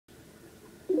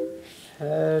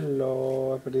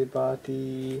Hello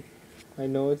everybody. I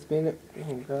know it's been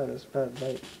oh god, that's bad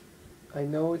light. I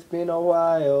know it's been a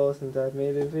while since I've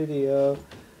made a video,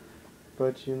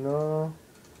 but you know,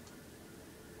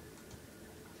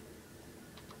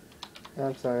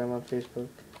 I'm sorry, I'm on Facebook,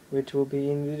 which will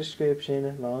be in the description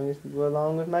along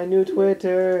with my new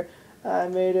Twitter. I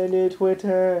made a new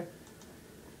Twitter.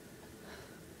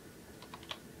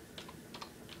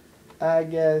 I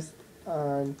guess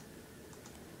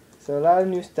so a lot of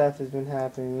new stuff has been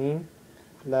happening.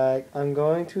 Like, I'm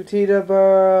going to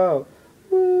Teterboro.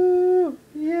 Woo!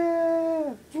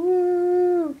 Yeah!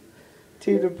 Woo!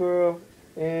 Teterboro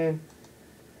and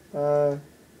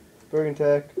Bergen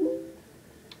Tech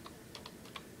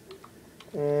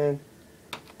and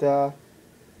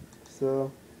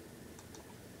so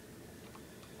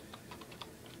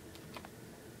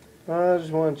I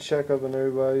just want to check up on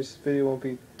everybody. This video won't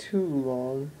be too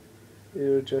long.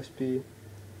 It'll just be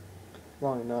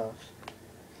long enough.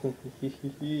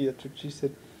 That's what she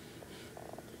said.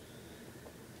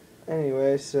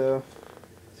 Anyway, so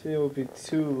this video won't be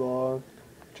too long.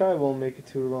 Probably won't make it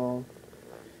too long.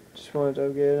 Just wanted to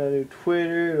get a new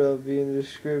Twitter. It'll be in the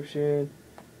description.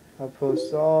 I'll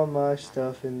post all my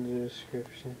stuff in the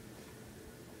description.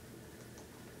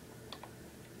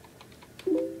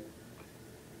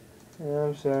 Yeah,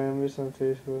 I'm sorry, I'm just on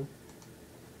Facebook.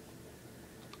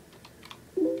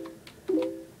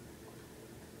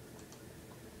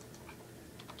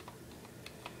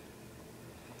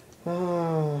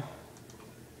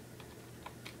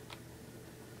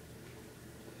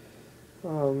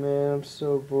 Oh man, I'm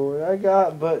so bored.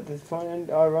 But the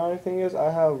funny, ironic thing is,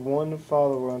 I have one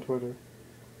follower on Twitter.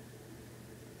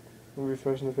 I'm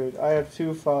refreshing the page. I have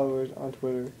 2 followers on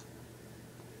Twitter.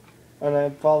 And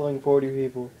I'm following 40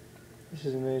 people. This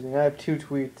is amazing. I have 2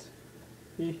 tweets.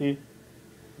 Hee.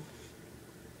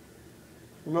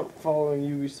 I'm not following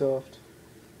Ubisoft.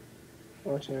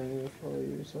 Watching, I need to follow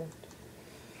Ubisoft.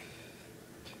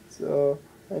 So,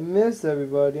 I miss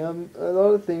everybody. A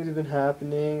lot of things have been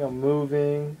happening. I'm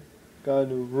moving. Got a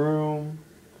new room.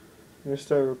 I'm going to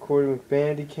start recording with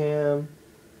Bandicam.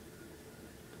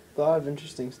 A lot of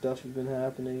interesting stuff has been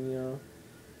happening, you know.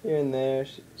 Here and there,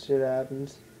 shit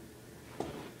happens.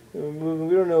 We're moving.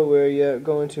 We don't know where yet.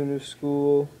 Going to a new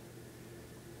school.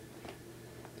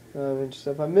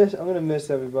 Stuff. I'm gonna miss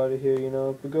everybody here, you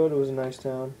know. Pagoda was a nice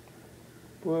town.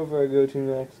 Wherever I go to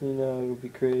next, you know, it'll be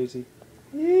crazy.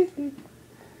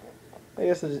 I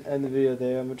guess I'll just end the video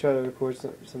there. I'm gonna try to record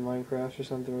some Minecraft or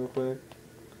something real quick.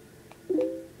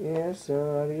 Yeah,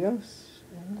 so adios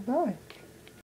and bye.